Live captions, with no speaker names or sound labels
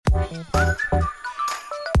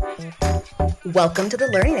Welcome to the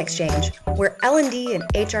Learning Exchange, where L&D and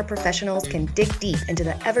HR professionals can dig deep into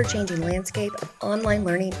the ever-changing landscape of online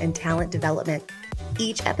learning and talent development.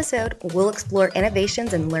 Each episode, we'll explore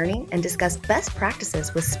innovations in learning and discuss best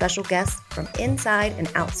practices with special guests from inside and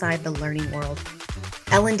outside the learning world.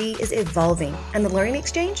 L&D is evolving, and the Learning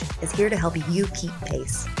Exchange is here to help you keep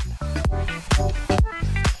pace.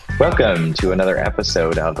 Welcome to another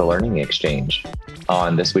episode of the Learning Exchange.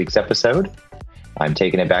 On this week's episode, I'm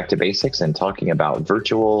taking it back to basics and talking about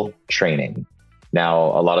virtual training.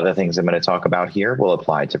 Now, a lot of the things I'm going to talk about here will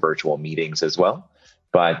apply to virtual meetings as well,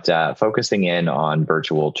 but focusing in on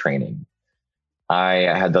virtual training. I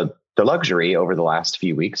had the luxury over the last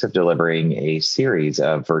few weeks of delivering a series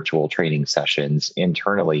of virtual training sessions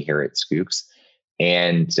internally here at Schoox,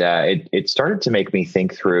 and it started to make me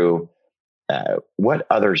think through what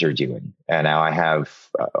others are doing. And now I have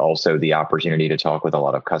also the opportunity to talk with a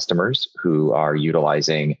lot of customers who are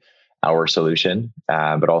utilizing our solution,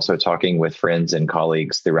 but also talking with friends and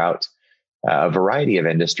colleagues throughout a variety of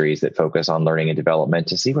industries that focus on learning and development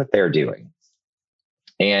to see what they're doing.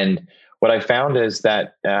 And what I found is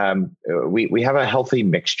that we have a healthy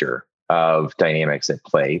mixture of dynamics at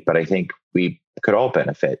play, but I think we could all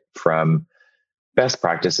benefit from best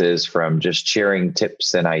practices, from just sharing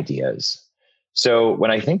tips and ideas. So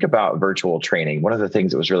when I think about virtual training, one of the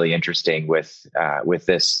things that was really interesting with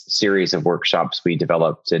this series of workshops we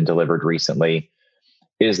developed and delivered recently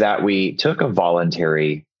is that we took a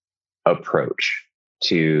voluntary approach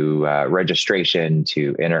to registration,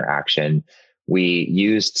 to interaction. We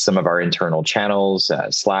used some of our internal channels,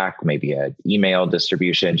 Slack, maybe an email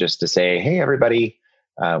distribution, just to say, hey, everybody,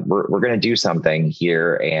 we're going to do something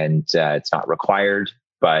here, and it's not required,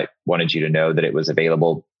 but wanted you to know that it was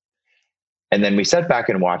available. And then we sat back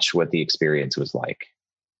and watched what the experience was like.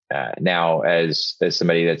 Now, as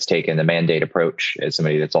somebody that's taken the mandate approach, as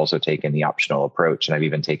somebody that's also taken the optional approach, and I've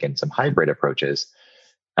even taken some hybrid approaches,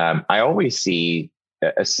 I always see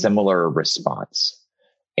a similar response.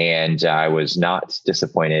 And I was not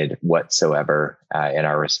disappointed whatsoever in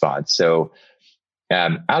our response. So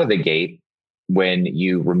out of the gate, when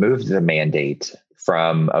you remove the mandate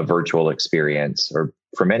from a virtual experience or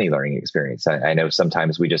from any learning experience, I know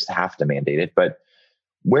sometimes we just have to mandate it, but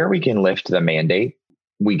where we can lift the mandate,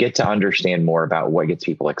 we get to understand more about what gets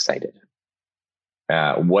people excited,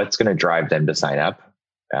 what's going to drive them to sign up,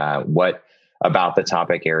 what about the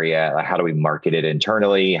topic area, how do we market it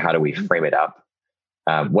internally, how do we frame it up,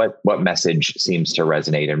 what message seems to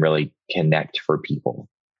resonate and really connect for people.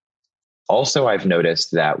 Also, I've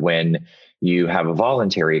noticed that when you have a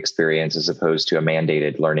voluntary experience as opposed to a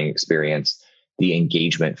mandated learning experience, the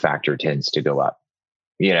engagement factor tends to go up.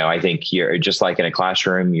 You know, I think you're just like in a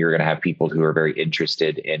classroom, you're going to have people who are very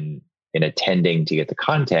interested in attending to get the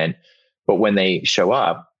content. But when they show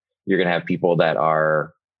up, you're going to have people that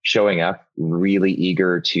are showing up really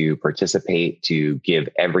eager to participate, to give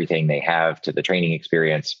everything they have to the training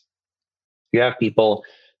experience. You have people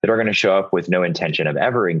that are going to show up with no intention of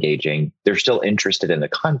ever engaging. They're still interested in the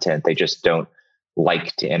content. They just don't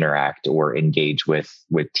like to interact or engage with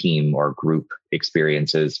team or group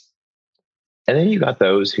experiences. And then you got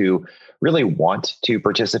those who really want to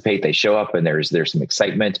participate. They show up and there's some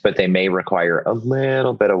excitement, but they may require a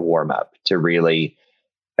little bit of warm up to really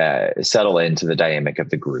settle into the dynamic of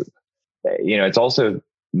the group. You know, it's also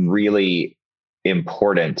really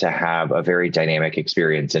important to have a very dynamic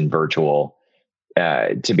experience in virtual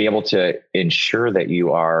to be able to ensure that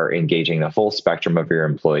you are engaging the full spectrum of your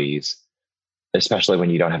employees, especially when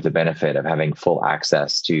you don't have the benefit of having full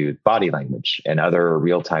access to body language and other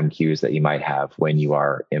real-time cues that you might have when you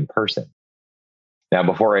are in person. Now,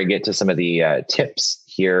 before I get to some of the tips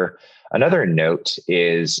here, another note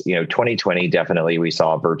is, 2020, definitely we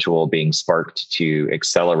saw virtual being sparked to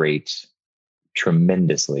accelerate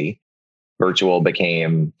tremendously. Virtual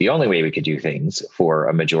became the only way we could do things for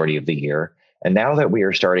a majority of the year. And now that we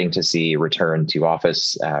are starting to see return to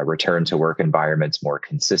office, return to work environments more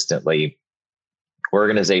consistently,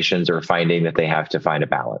 organizations are finding that they have to find a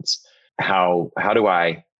balance. How do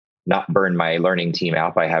I not burn my learning team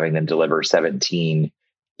out by having them deliver 17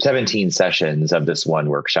 sessions of this one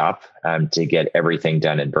workshop to get everything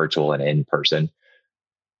done in virtual and in person?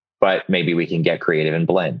 But maybe we can get creative and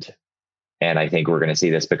blend. And I think we're going to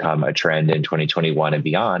see this become a trend in 2021 and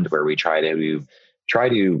beyond, where we try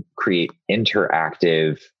to create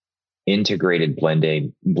interactive, integrated,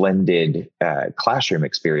 blended classroom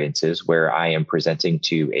experiences where I am presenting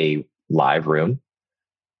to a live room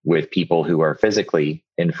with people who are physically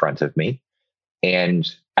in front of me. And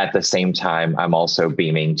at the same time, I'm also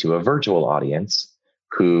beaming to a virtual audience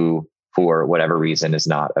who for whatever reason is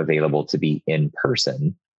not available to be in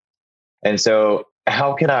person. And so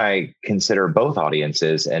how can I consider both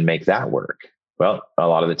audiences and make that work? Well, a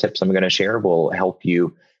lot of the tips I'm going to share will help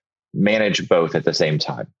you manage both at the same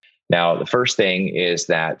time. Now, the first thing is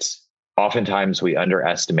that oftentimes we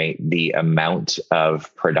underestimate the amount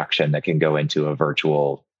of production that can go into a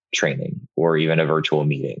virtual training or even a virtual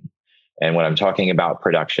meeting. And when I'm talking about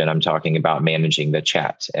production, I'm talking about managing the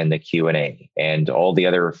chat and the Q&A and all the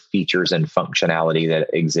other features and functionality that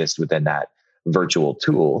exist within that virtual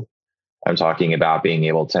tool. I'm talking about being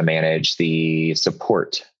able to manage the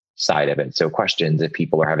support side of it. So questions if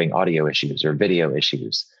people are having audio issues or video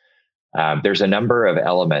issues. There's a number of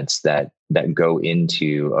elements that go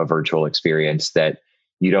into a virtual experience that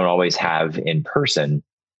you don't always have in person.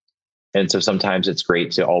 And so sometimes it's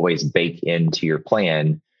great to always bake into your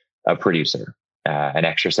plan a producer, an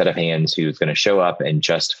extra set of hands who's going to show up and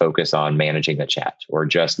just focus on managing the chat or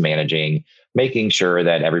just making sure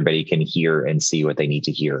that everybody can hear and see what they need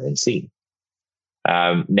to hear and see.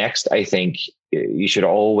 Next, I think you should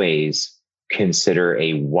always consider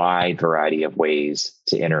a wide variety of ways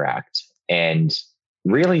to interact and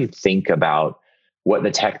really think about what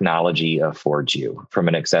the technology affords you from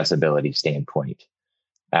an accessibility standpoint.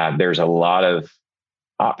 There's a lot of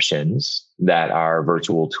options that our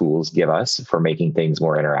virtual tools give us for making things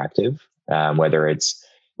more interactive, whether it's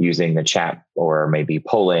using the chat or maybe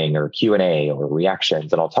polling or Q&A or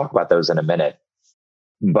reactions. And I'll talk about those in a minute.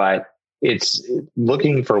 But it's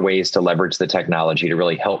looking for ways to leverage the technology to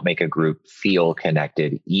really help make a group feel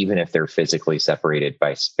connected, even if they're physically separated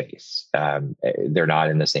by space. They're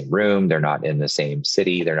not in the same room. They're not in the same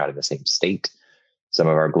city. They're not in the same state. Some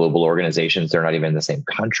of our global organizations, they're not even in the same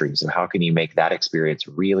country. So how can you make that experience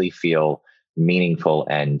really feel meaningful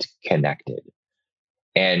and connected?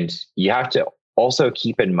 And you have to also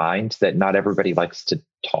keep in mind that not everybody likes to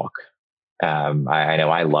talk. I know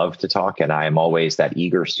I love to talk, and I am always that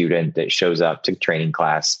eager student that shows up to training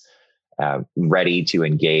class, ready to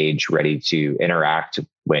engage, ready to interact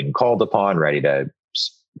when called upon, ready to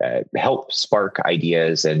help spark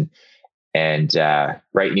ideas and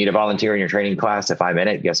right, need a volunteer in your training class. If I'm in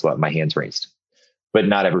it, guess what? My hand's raised. But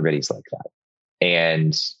not everybody's like that.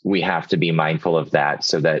 And we have to be mindful of that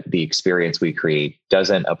so that the experience we create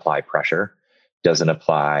doesn't apply pressure, doesn't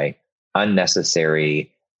apply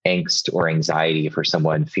unnecessary angst or anxiety for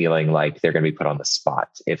someone feeling like they're going to be put on the spot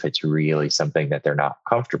if it's really something that they're not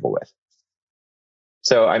comfortable with.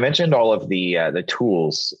 So I mentioned all of the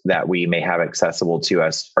tools that we may have accessible to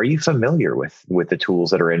us. Are you familiar with the tools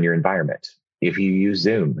that are in your environment? If you use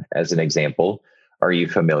Zoom as an example, are you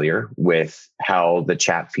familiar with how the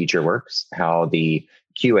chat feature works, how the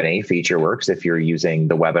Q&A feature works if you're using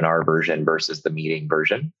the webinar version versus the meeting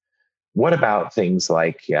version? What about things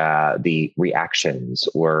like the reactions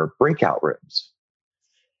or breakout rooms?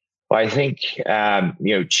 Well, I think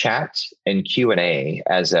chat and Q&A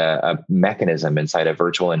as a mechanism inside a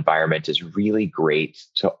virtual environment is really great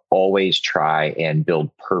to always try and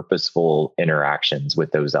build purposeful interactions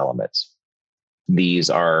with those elements. These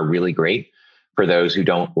are really great for those who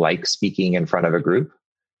don't like speaking in front of a group.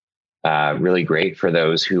 Really great for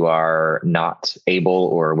those who are not able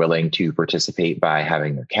or willing to participate by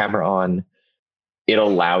having their camera on. It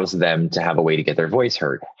allows them to have a way to get their voice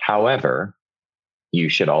heard. However, you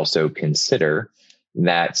should also consider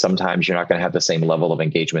that sometimes you're not going to have the same level of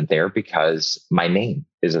engagement there because my name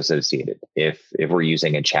is associated. If we're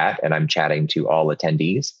using a chat and I'm chatting to all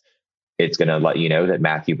attendees, it's going to let you know that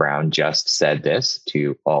Matthew Brown just said this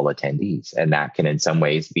to all attendees. And that can in some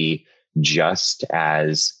ways be just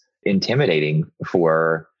as intimidating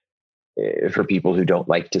for people who don't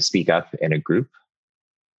like to speak up in a group,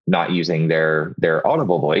 not using their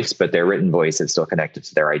audible voice, but their written voice is still connected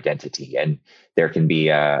to their identity. And there can be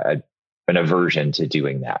an aversion to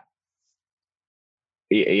doing that.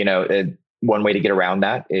 One way to get around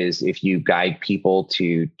that is if you guide people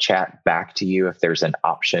to chat back to you, if there's an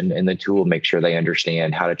option in the tool, make sure they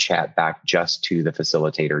understand how to chat back just to the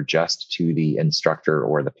facilitator, just to the instructor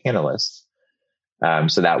or the panelists.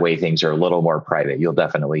 So that way things are a little more private. You'll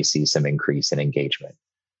definitely see some increase in engagement.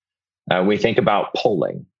 We think about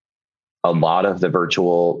polling. A lot of the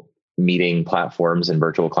virtual meeting platforms and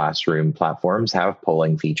virtual classroom platforms have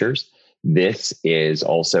polling features. This is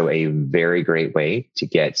also a very great way to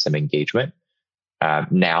get some engagement.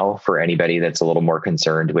 Now, for anybody that's a little more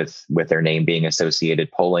concerned with their name being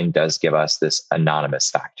associated, polling does give us this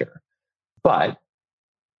anonymous factor. But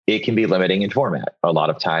it can be limiting in format. A lot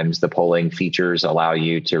of times the polling features allow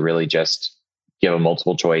you to really just give a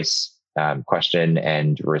multiple choice question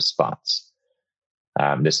and response.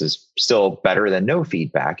 This is still better than no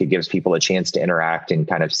feedback. It gives people a chance to interact and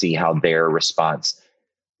kind of see how their response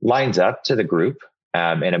lines up to the group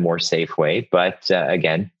in a more safe way. But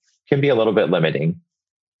again, can be a little bit limiting.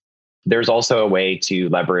 There's also a way to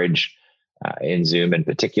leverage in Zoom in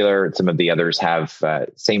particular. Some of the others have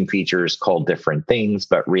same features called different things,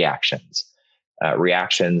 but reactions.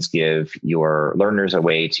 Reactions give your learners a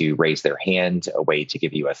way to raise their hand, a way to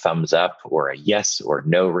give you a thumbs up or a yes or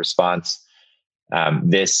no response.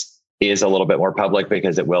 This is a little bit more public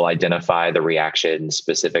because it will identify the reaction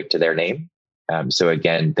specific to their name. So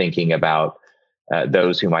again, thinking about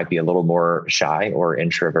those who might be a little more shy or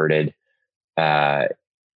introverted,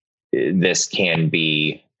 this can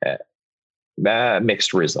be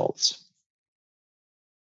mixed results.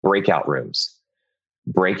 Breakout rooms.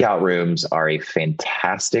 Breakout rooms are a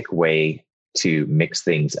fantastic way to mix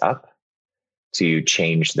things up, to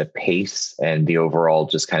change the pace and the overall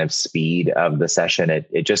just kind of speed of the session.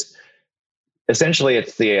 It just essentially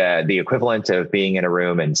it's the equivalent of being in a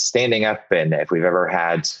room and standing up. And if we've ever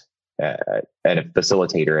had a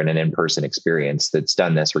facilitator in an in-person experience that's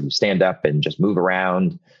done this, where you stand up and just move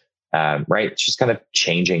around, right? It's just kind of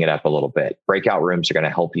changing it up a little bit. Breakout rooms are going to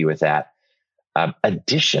help you with that.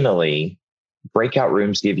 Additionally, breakout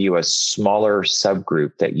rooms give you a smaller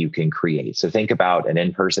subgroup that you can create. So think about an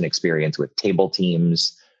in-person experience with table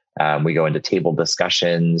teams. We go into table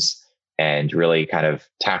discussions and really kind of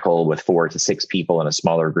tackle with 4 to 6 people in a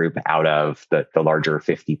smaller group out of the larger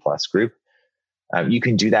 50 plus group. You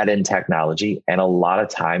can do that in technology. And a lot of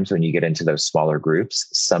times when you get into those smaller groups,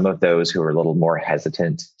 some of those who are a little more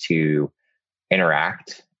hesitant to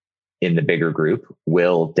interact in the bigger group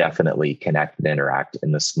will definitely connect and interact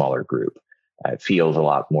in the smaller group. It feels a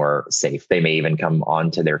lot more safe. They may even come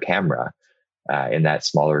onto their camera in that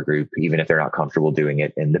smaller group, even if they're not comfortable doing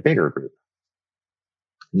it in the bigger group.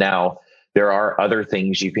 Now, there are other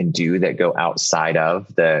things you can do that go outside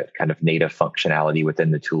of the kind of native functionality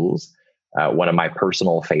within the tools. One of my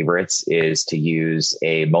personal favorites is to use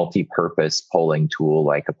a multi-purpose polling tool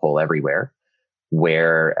like a Poll Everywhere,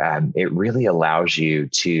 where it really allows you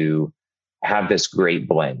to have this great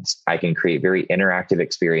blend. I can create very interactive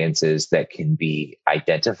experiences that can be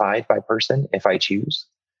identified by person if I choose.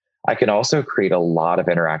 I can also create a lot of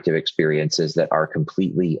interactive experiences that are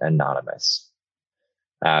completely anonymous.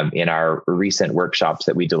 In our recent workshops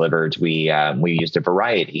that we delivered, we used a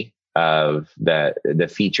variety of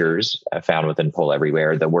the features found within Poll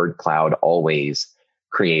Everywhere. The word cloud always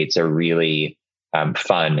creates a really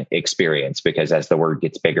fun experience, because as the word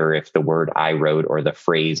gets bigger, if the word I wrote or the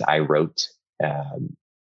phrase I wrote to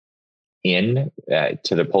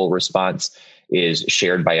the poll response is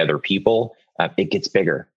shared by other people, it gets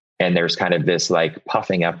bigger. And there's kind of this like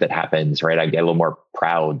puffing up that happens, right? I get a little more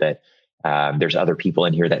proud that there's other people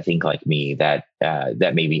in here that think like me, that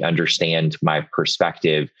maybe understand my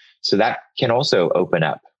perspective. So that can also open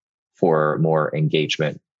up for more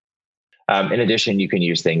engagement. In addition, you can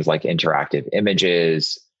use things like interactive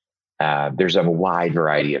images. There's a wide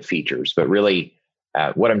variety of features, but really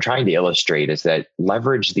what I'm trying to illustrate is that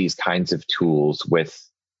leverage these kinds of tools with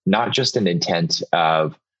not just an intent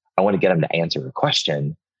of, I want to get them to answer a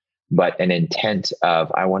question, but an intent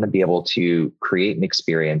of, I want to be able to create an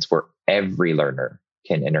experience where every learner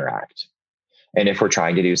can interact. And if we're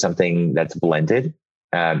trying to do something that's blended,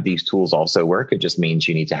 these tools also work. It just means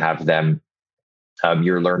you need to have them,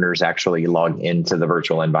 your learners actually log into the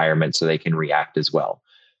virtual environment so they can react as well.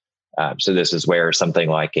 So this is where something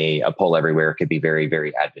like a Poll Everywhere could be very,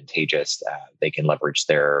 very advantageous. They can leverage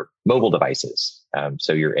their mobile devices.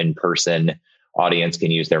 So your in-person audience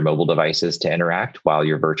can use their mobile devices to interact, while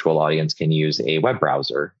your virtual audience can use a web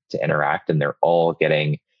browser to interact, and they're all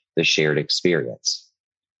getting the shared experience.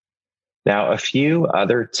 Now, a few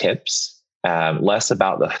other tips, less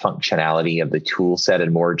about the functionality of the tool set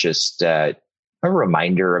and more just a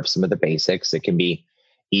reminder of some of the basics. It can be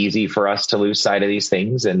easy for us to lose sight of these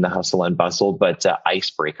things in the hustle and bustle, but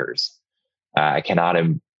icebreakers. I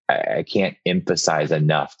can't emphasize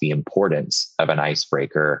enough the importance of an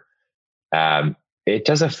icebreaker. It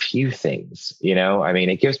does a few things,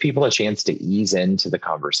 it gives people a chance to ease into the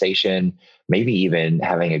conversation, maybe even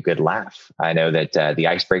having a good laugh. I know that the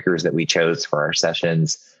icebreakers that we chose for our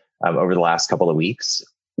sessions over the last couple of weeks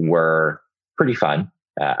were pretty fun.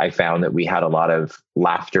 I found that we had a lot of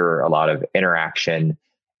laughter, a lot of interaction,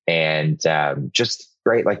 and just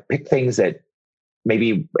right, like pick things that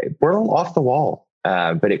maybe were a little off the wall,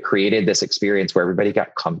 but it created this experience where everybody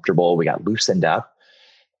got comfortable. We got loosened up.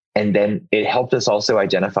 And then it helped us also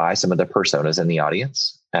identify some of the personas in the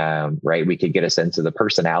audience, right? We could get a sense of the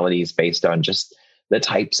personalities based on just the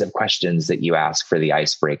types of questions that you ask for the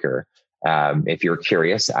icebreaker. If you're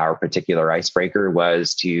curious, our particular icebreaker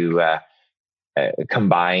was to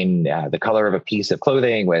combine the color of a piece of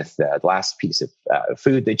clothing with the last piece of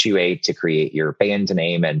food that you ate to create your band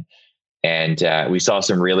name. And we saw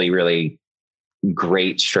some really, really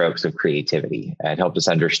great strokes of creativity. It helped us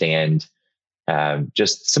understand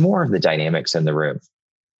just some more of the dynamics in the room.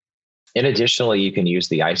 And additionally, you can use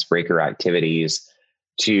the icebreaker activities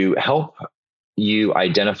to help you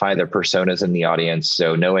identify the personas in the audience.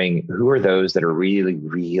 So knowing who are those that are really,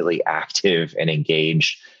 really active and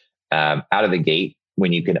engaged out of the gate,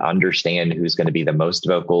 when you can understand who's going to be the most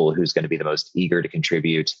vocal, who's going to be the most eager to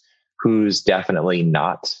contribute, who's definitely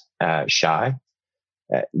not shy.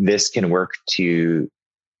 This can work to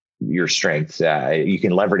your strength. You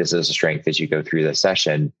can leverage this as a strength as you go through the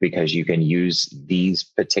session, because you can use these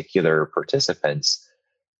particular participants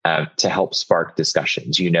to help spark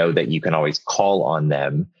discussions. You know that you can always call on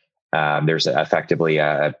them. There's effectively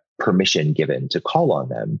a permission given to call on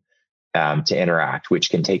them to interact, which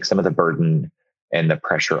can take some of the burden and the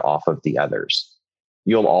pressure off of the others.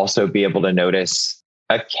 You'll also be able to notice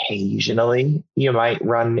occasionally you might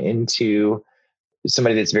run into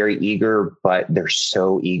somebody that's very eager, but they're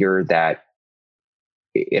so eager that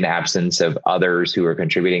in absence of others who are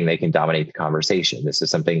contributing, they can dominate the conversation. This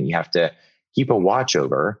is something you have to keep a watch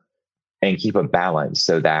over and keep a balance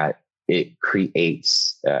so that it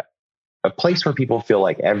creates a place where people feel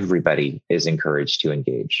like everybody is encouraged to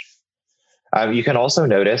engage. You can also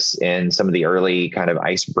notice in some of the early kind of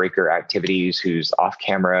icebreaker activities who's off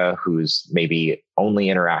camera, who's maybe only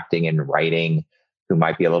interacting and writing, who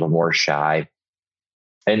might be a little more shy.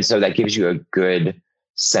 And so that gives you a good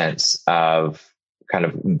sense of kind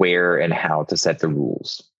of where and how to set the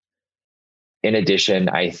rules. In addition,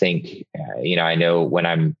 I think, I know when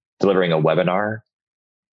I'm delivering a webinar,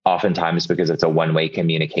 oftentimes because it's a one-way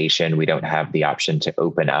communication, we don't have the option to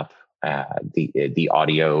open up the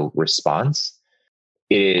audio response.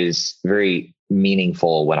 It is very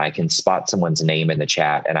meaningful when I can spot someone's name in the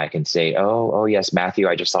chat and I can say, oh yes, Matthew,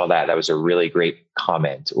 I just saw that. That was a really great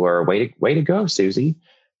comment. Or way to go, Susie.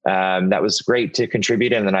 That was great to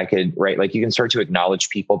contribute. And then I could write, like, you can start to acknowledge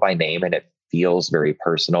people by name and it feels very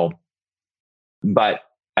personal. But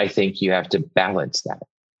I think you have to balance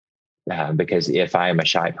that. Because if I'm a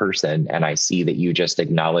shy person and I see that you just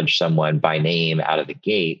acknowledge someone by name out of the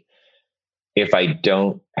gate, if I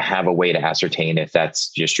don't have a way to ascertain if that's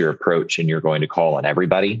just your approach and you're going to call on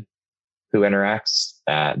everybody who interacts,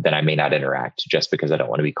 then I may not interact just because I don't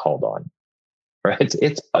want to be called on. Right?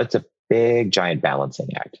 It's a big, giant balancing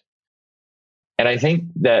act. And I think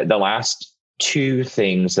that the last two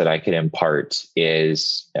things that I could impart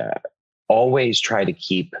is always try to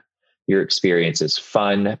keep your experiences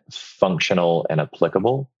fun, functional, and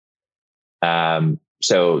applicable.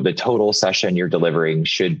 So the total session you're delivering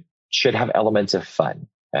should have elements of fun.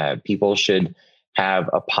 People should have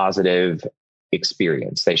a positive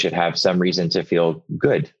experience. They should have some reason to feel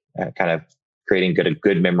good, kind of creating a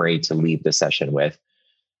good memory to leave the session with.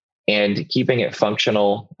 And keeping it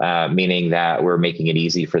functional, meaning that we're making it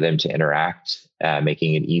easy for them to interact,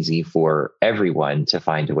 making it easy for everyone to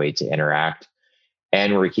find a way to interact.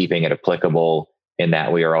 And we're keeping it applicable in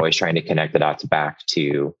that we are always trying to connect the dots back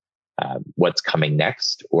to what's coming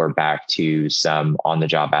next, or back to some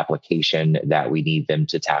on-the-job application that we need them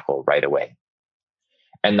to tackle right away.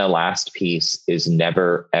 And the last piece is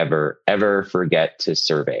never, ever, ever forget to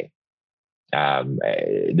survey.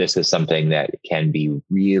 This is something that can be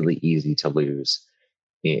really easy to lose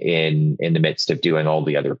in the midst of doing all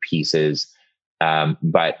the other pieces.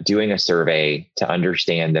 But doing a survey to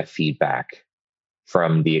understand the feedback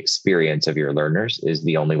from the experience of your learners is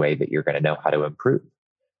the only way that you're going to know how to improve.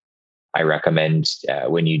 I recommend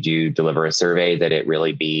when you do deliver a survey that it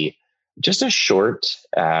really be just a short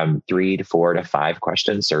 3 to 4 to 5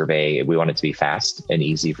 question survey. We want it to be fast and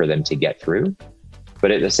easy for them to get through.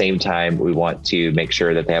 But at the same time, we want to make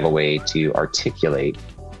sure that they have a way to articulate,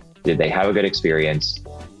 did they have a good experience?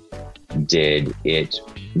 Did it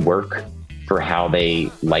work for how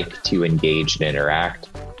they like to engage and interact?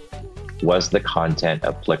 Was the content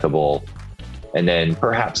applicable? And then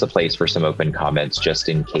perhaps a place for some open comments just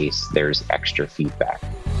in case there's extra feedback.